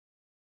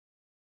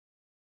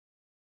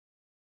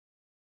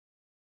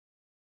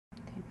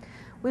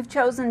We've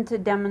chosen to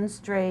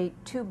demonstrate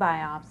two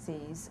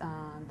biopsies,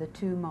 the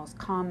two most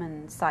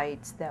common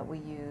sites that we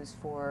use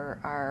for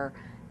our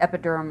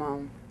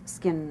epidermal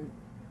skin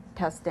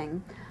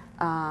testing.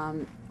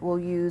 We'll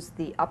use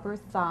the upper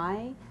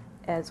thigh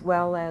as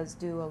well as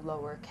do a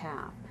lower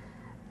calf.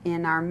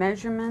 In our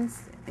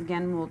measurements,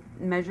 again, we'll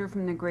measure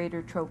from the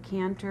greater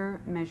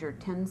trochanter, measure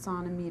 10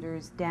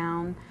 centimeters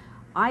down.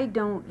 I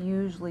don't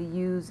usually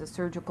use a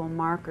surgical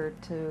marker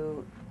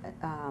to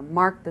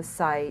mark the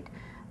site.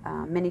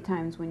 Many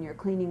times when you're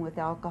cleaning with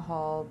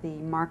alcohol, the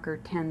marker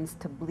tends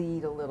to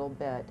bleed a little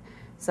bit.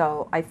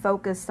 So I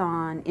focus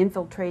on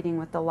infiltrating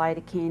with the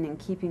lidocaine and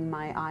keeping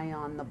my eye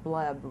on the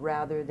bleb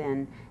rather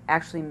than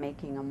actually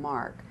making a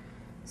mark.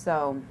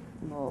 So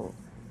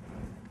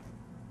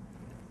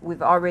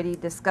we've already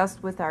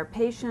discussed with our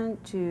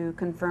patient to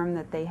confirm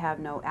that they have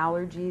no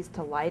allergies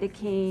to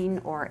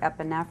lidocaine or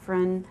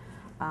epinephrine.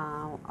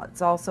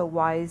 It's also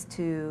wise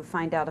to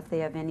find out if they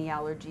have any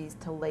allergies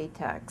to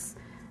latex.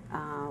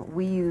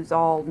 We use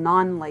all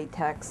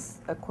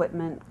non-latex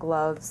equipment,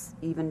 gloves,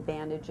 even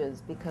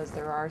bandages, because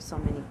there are so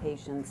many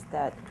patients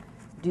that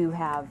do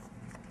have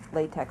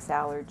latex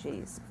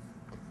allergies.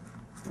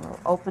 We'll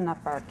open up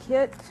our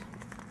kit.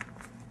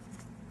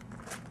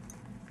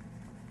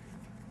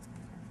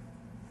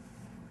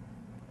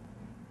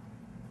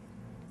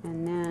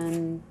 And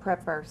then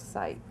prep our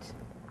site.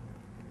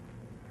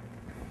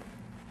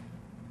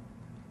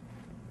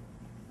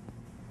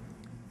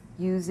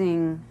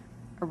 Using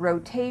a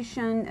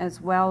rotation as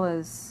well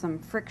as some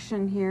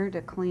friction here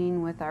to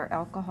clean with our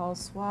alcohol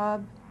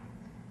swab.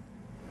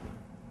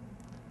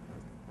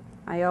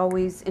 I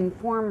always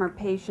inform our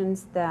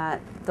patients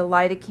that the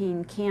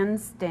lidocaine can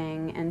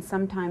sting, and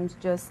sometimes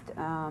just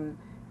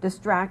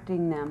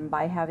distracting them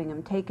by having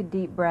them take a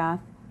deep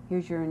breath.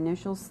 Here's your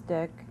initial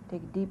stick.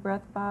 Take a deep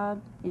breath,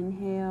 Bob.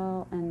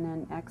 Inhale and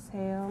then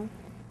exhale.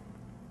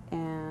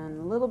 And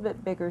a little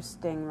bit bigger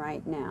sting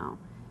right now.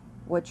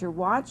 What you're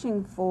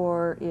watching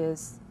for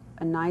is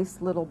a nice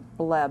little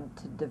bleb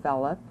to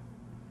develop.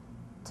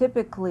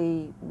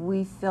 Typically,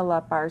 we fill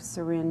up our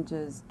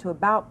syringes to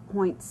about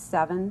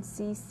 0.7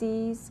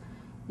 cc's.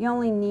 You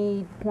only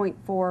need 0.4,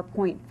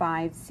 0.5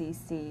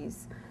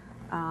 cc's.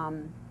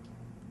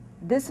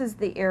 This is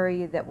the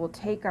area that will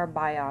take our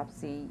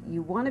biopsy.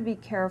 You want to be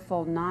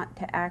careful not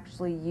to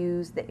actually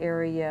use the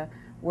area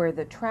where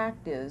the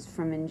tract is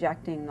from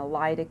injecting the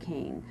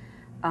lidocaine.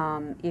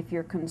 If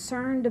you're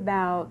concerned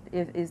about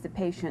is the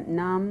patient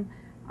numb,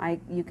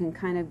 you can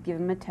kind of give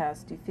them a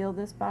test. Do you feel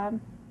this,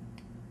 Bob?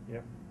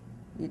 Yep.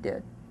 You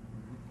did?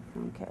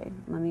 Okay,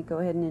 let me go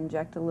ahead and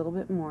inject a little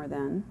bit more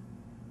then.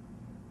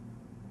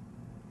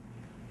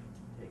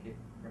 Take it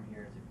from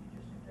here as if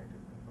you just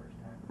injected for the first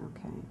time.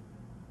 Okay.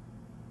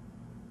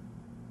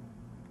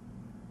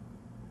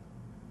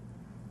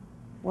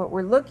 What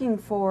we're looking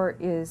for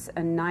is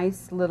a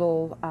nice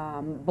little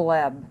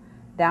bleb.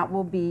 That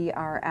will be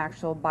our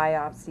actual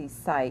biopsy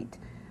site.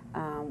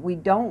 We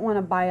don't want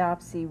to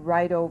biopsy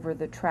right over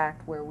the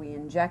tract where we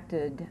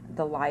injected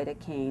the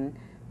lidocaine,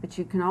 but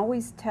you can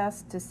always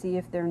test to see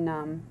if they're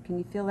numb. Can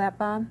you feel that,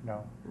 Bob?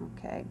 No.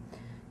 Okay.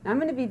 Now I'm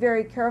going to be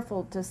very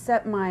careful to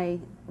set my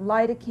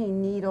lidocaine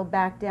needle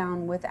back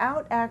down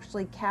without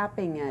actually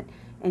capping it,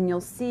 and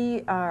you'll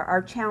see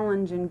our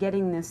challenge in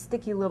getting this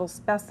sticky little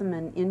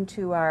specimen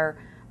into our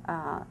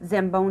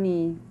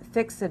Zamboni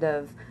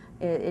fixative.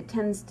 It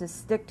tends to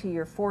stick to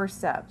your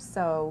forceps,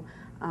 so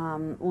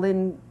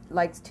Lynn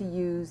likes to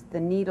use the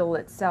needle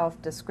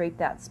itself to scrape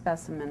that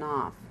specimen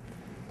off.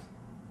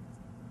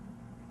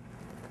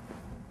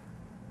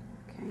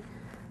 Okay.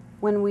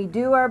 When we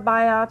do our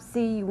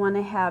biopsy, you want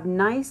to have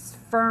nice,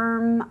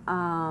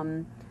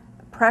 firm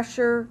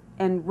pressure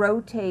and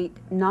rotate,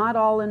 not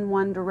all in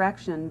one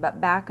direction,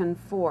 but back and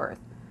forth.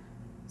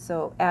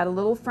 So add a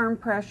little firm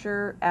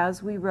pressure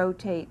as we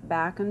rotate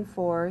back and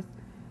forth.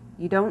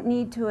 You don't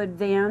need to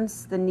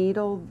advance the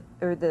needle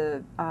or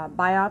the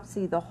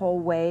biopsy the whole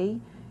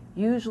way.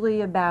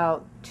 Usually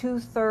about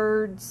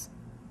 2/3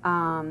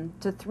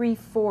 to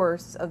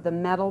 3/4 of the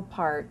metal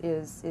part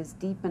is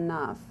deep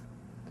enough.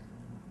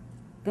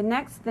 The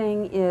next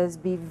thing is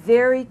be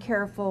very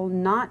careful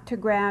not to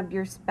grab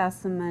your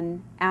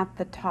specimen at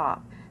the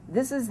top.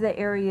 This is the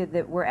area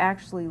that we're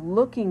actually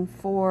looking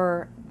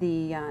for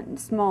the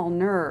small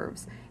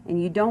nerves, and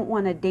you don't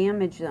want to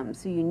damage them.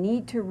 So you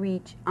need to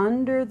reach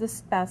under the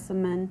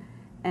specimen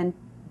and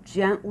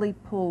gently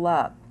pull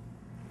up.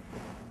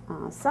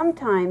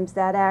 Sometimes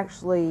that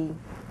actually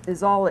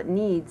is all it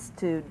needs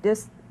to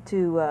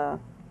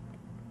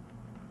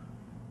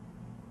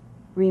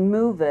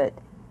remove it.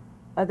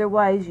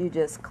 Otherwise, you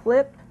just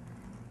clip,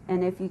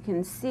 and if you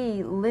can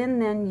see, Lynn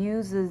then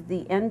uses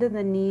the end of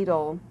the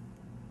needle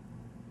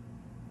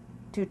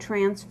to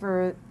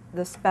transfer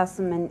the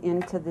specimen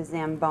into the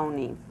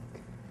Zamboni.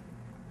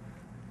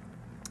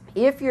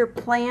 If your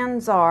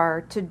plans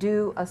are to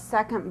do a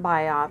second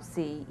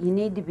biopsy, you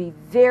need to be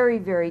very,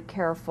 very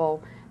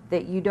careful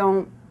that you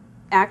don't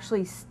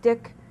actually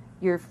stick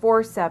your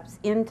forceps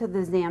into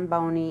the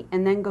Zamboni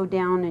and then go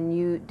down and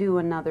you do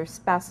another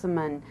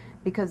specimen,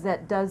 because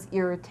that does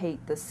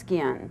irritate the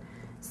skin.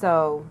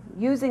 So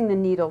using the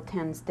needle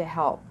tends to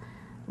help.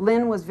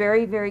 Lynn was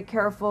very, very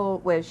careful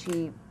when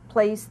she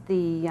placed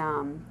the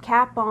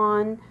cap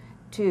on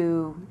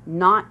to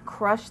not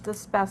crush the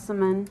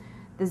specimen.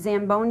 The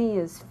Zamboni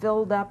is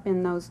filled up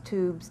in those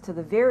tubes to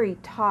the very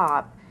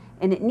top,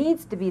 and it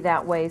needs to be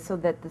that way so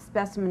that the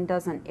specimen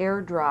doesn't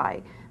air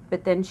dry.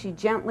 But then she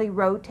gently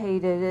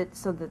rotated it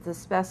so that the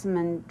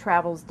specimen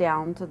travels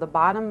down to the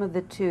bottom of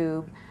the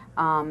tube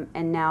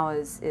and now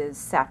is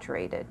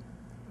saturated.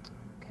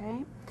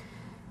 Okay.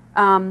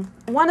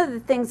 One of the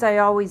things I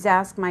always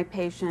ask my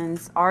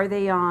patients, are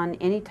they on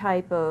any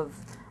type of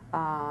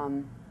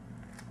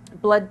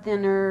blood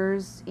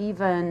thinners?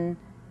 Even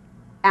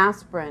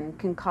aspirin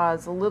can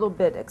cause a little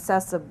bit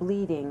excessive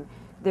bleeding.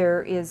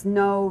 There is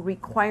no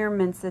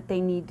requirements that they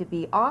need to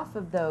be off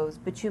of those,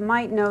 but you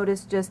might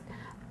notice just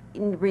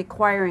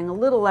requiring a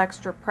little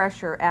extra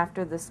pressure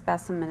after the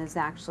specimen is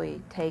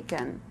actually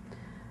taken.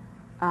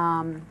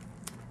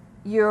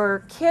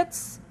 Your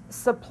kits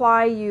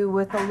supply you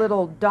with a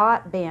little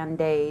dot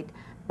band-aid,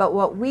 but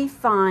what we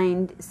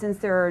find, since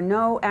there are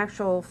no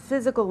actual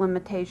physical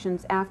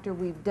limitations after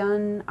we've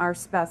done our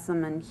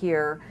specimen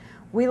here,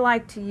 we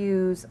like to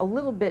use a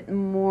little bit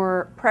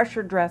more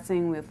pressure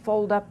dressing. We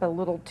fold up a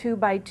little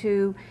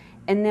 2x2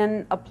 and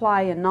then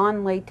apply a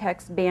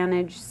non-latex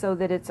bandage so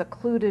that it's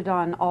occluded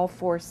on all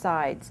 4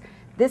 sides.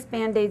 This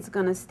band-aid's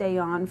going to stay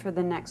on for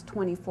the next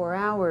 24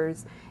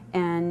 hours,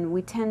 and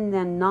we tend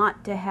then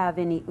not to have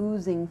any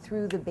oozing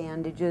through the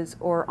bandages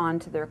or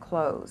onto their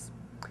clothes.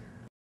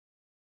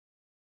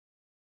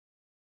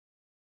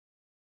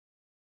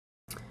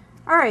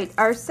 All right,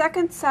 our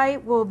second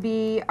site will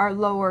be our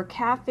lower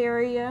calf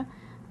area.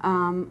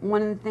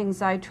 One of the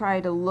things I try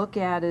to look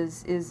at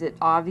is it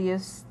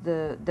obvious,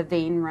 the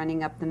vein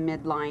running up the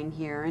midline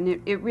here? And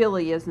it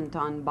really isn't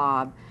on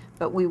Bob,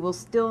 but we will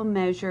still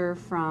measure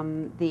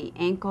from the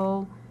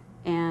ankle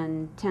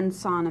and 10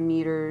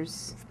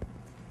 centimeters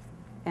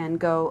and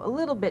go a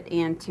little bit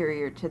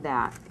anterior to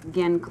that.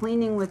 Again,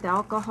 cleaning with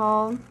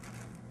alcohol,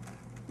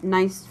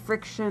 nice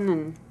friction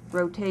and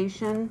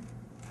rotation,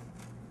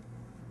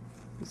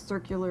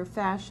 circular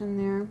fashion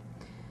there.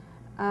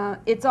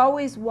 It's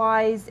always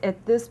wise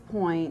at this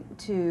point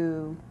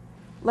to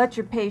let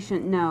your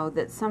patient know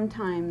that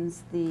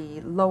sometimes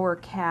the lower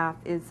calf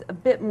is a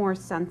bit more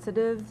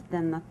sensitive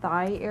than the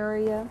thigh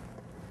area,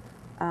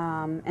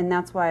 and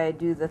that's why I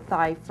do the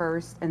thigh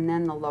first and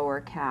then the lower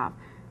calf.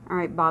 All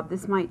right, Bob,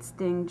 this might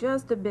sting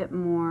just a bit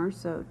more,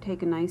 so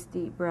take a nice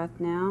deep breath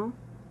now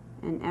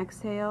and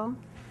exhale.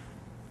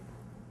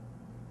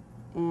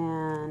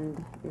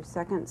 And your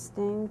second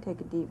sting, take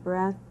a deep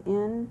breath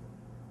in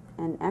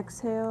and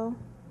exhale.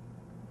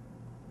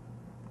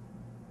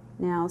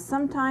 Now,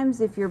 sometimes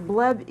if your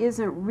bleb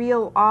isn't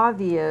real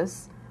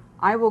obvious,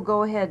 I will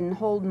go ahead and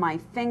hold my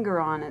finger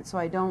on it so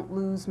I don't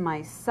lose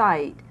my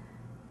sight.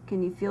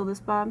 Can you feel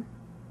this, Bob?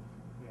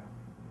 Yeah.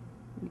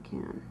 You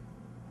can.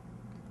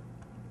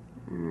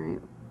 All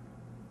right.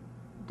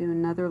 Do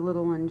another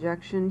little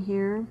injection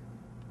here.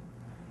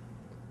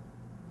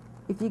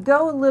 If you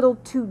go a little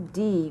too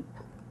deep,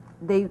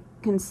 they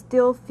can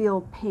still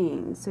feel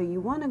pain. So you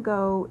want to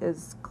go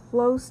as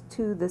close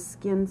to the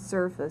skin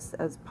surface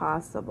as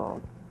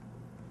possible.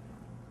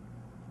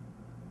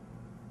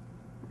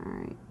 All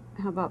right.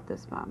 How about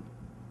this, Bob?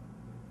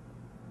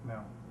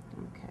 No.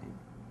 Okay.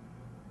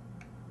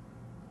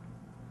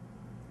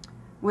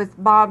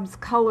 With Bob's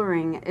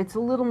coloring, it's a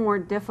little more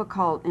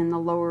difficult in the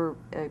lower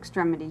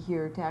extremity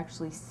here to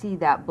actually see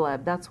that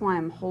bleb. That's why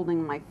I'm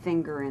holding my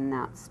finger in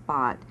that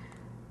spot.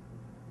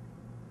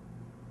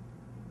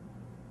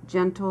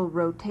 Gentle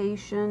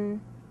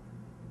rotation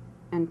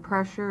and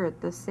pressure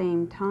at the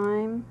same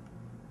time.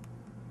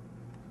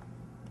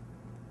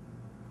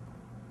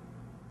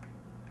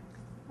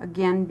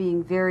 Again,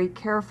 being very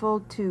careful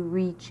to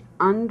reach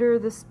under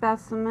the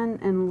specimen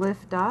and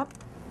lift up.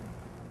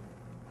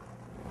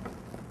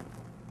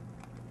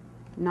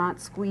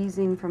 Not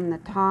squeezing from the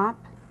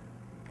top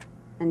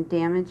and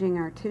damaging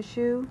our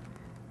tissue.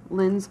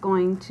 Lynn's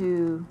going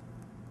to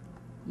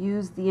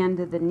use the end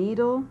of the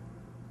needle.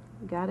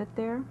 Got it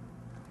there?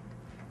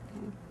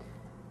 Okay.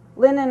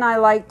 Lynn and I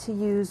like to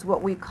use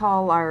what we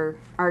call our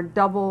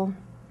double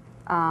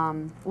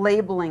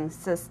labeling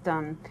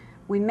system.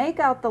 We make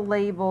out the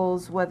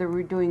labels whether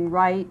we're doing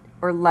right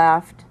or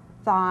left,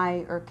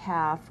 thigh or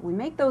calf. We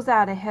make those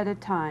out ahead of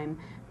time,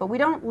 but we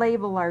don't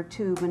label our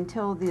tube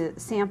until the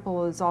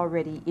sample is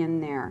already in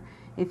there.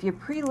 If you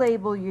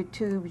pre-label your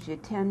tubes, you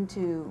tend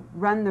to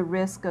run the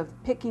risk of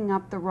picking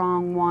up the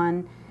wrong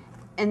one,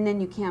 and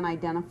then you can't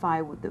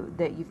identify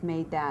that you've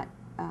made that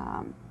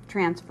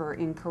transfer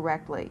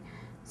incorrectly.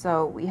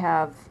 So we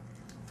have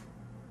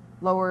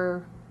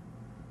lower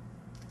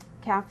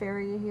calf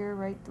area here,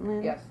 right,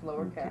 Lynn? Yes,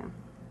 lower calf.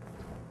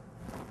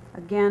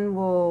 Again,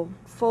 we'll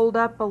fold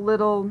up a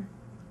little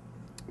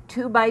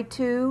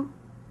 2x2,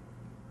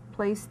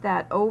 place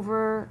that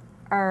over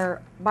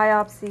our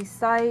biopsy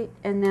site,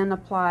 and then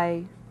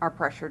apply our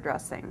pressure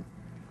dressing.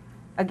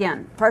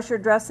 Again, pressure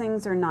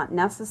dressings are not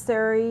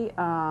necessary.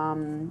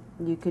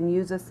 You can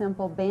use a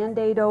simple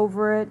Band-Aid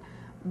over it,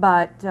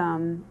 but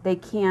they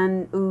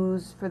can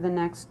ooze for the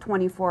next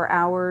 24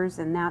 hours,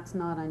 and that's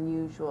not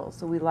unusual.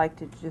 So we like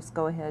to just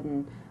go ahead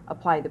and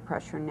apply the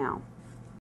pressure now.